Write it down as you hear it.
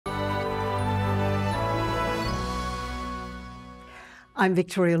I'm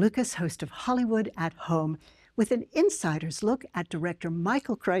Victoria Lucas, host of Hollywood at Home, with an insider's look at director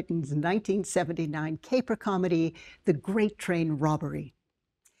Michael Crichton's 1979 caper comedy, The Great Train Robbery.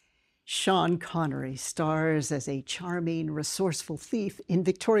 Sean Connery stars as a charming, resourceful thief in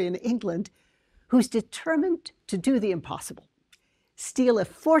Victorian England who's determined to do the impossible: steal a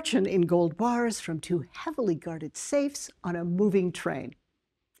fortune in gold bars from two heavily guarded safes on a moving train.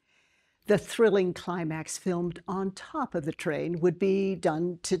 The thrilling climax filmed on top of the train would be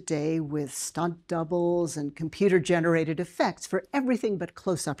done today with stunt doubles and computer-generated effects for everything but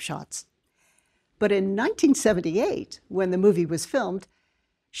close-up shots. But in 1978, when the movie was filmed,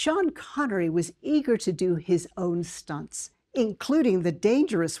 Sean Connery was eager to do his own stunts, including the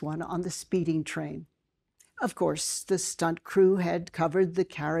dangerous one on the speeding train. Of course, the stunt crew had covered the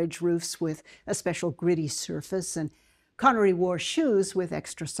carriage roofs with a special gritty surface, and Connery wore shoes with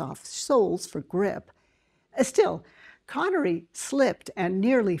extra soft soles for grip. Still, Connery slipped and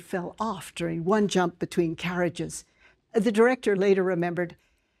nearly fell off during one jump between carriages. The director later remembered,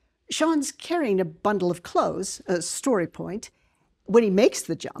 "Sean's carrying a bundle of clothes, a story point, when he makes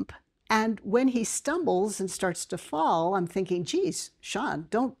the jump. And when he stumbles and starts to fall, I'm thinking, geez, Sean,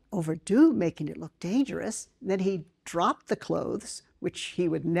 don't overdo making it look dangerous." Then he dropped the clothes, which he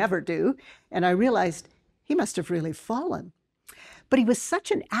would never do, and I realized he must have really fallen. But he was such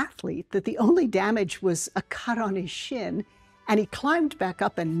an athlete that the only damage was a cut on his shin, and he climbed back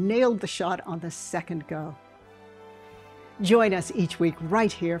up and nailed the shot on the second go. Join us each week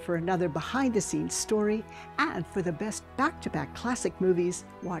right here for another behind-the-scenes story, and for the best back-to-back classic movies,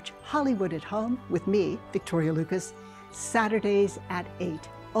 watch Hollywood at Home with me, Victoria Lucas, Saturdays at 8,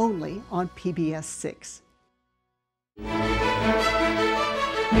 only on PBS 6.